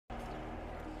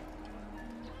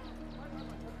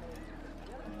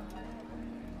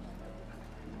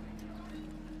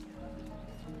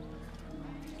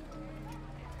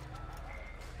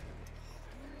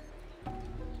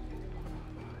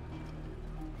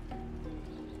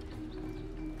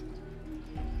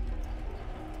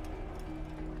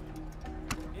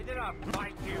a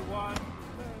fight you want?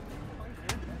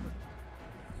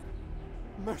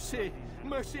 Mercy!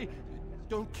 Mercy!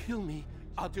 Don't kill me.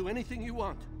 I'll do anything you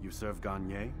want. You serve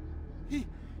Gagne?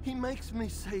 He makes me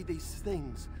say these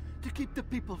things to keep the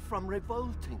people from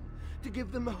revolting, to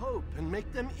give them hope and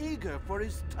make them eager for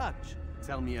his touch.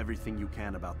 Tell me everything you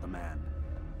can about the man.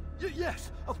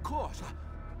 Yes, of course.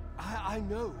 I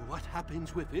know what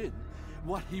happens within,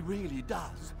 what he really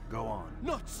does. Go on.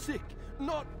 Not sick,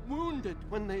 not wounded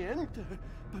when they enter,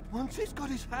 but once he's got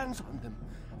his hands on them,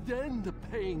 then the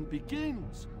pain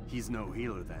begins. He's no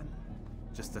healer then.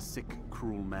 Just a sick,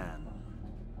 cruel man.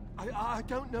 I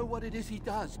don't know what it is he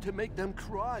does to make them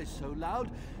cry so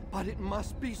loud, but it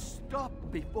must be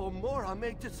stopped before more are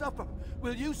made to suffer.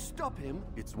 Will you stop him?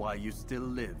 It's why you still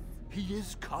live. He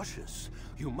is cautious.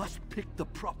 You must pick the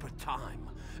proper time.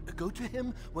 Go to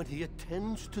him when he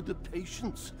attends to the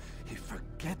patients. He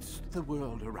forgets the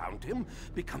world around him,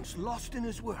 becomes lost in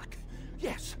his work.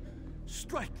 Yes,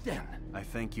 strike then. I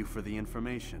thank you for the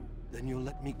information. Then you'll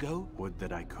let me go? Would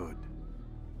that I could.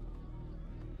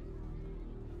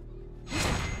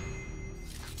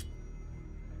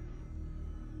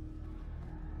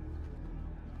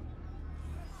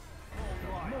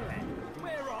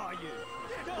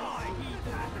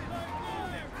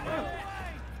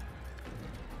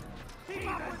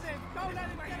 Don't let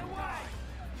him get away!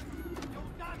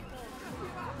 You're done for!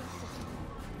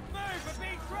 Move or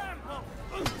be trampled!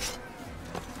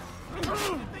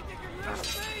 You think you can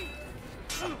lose me?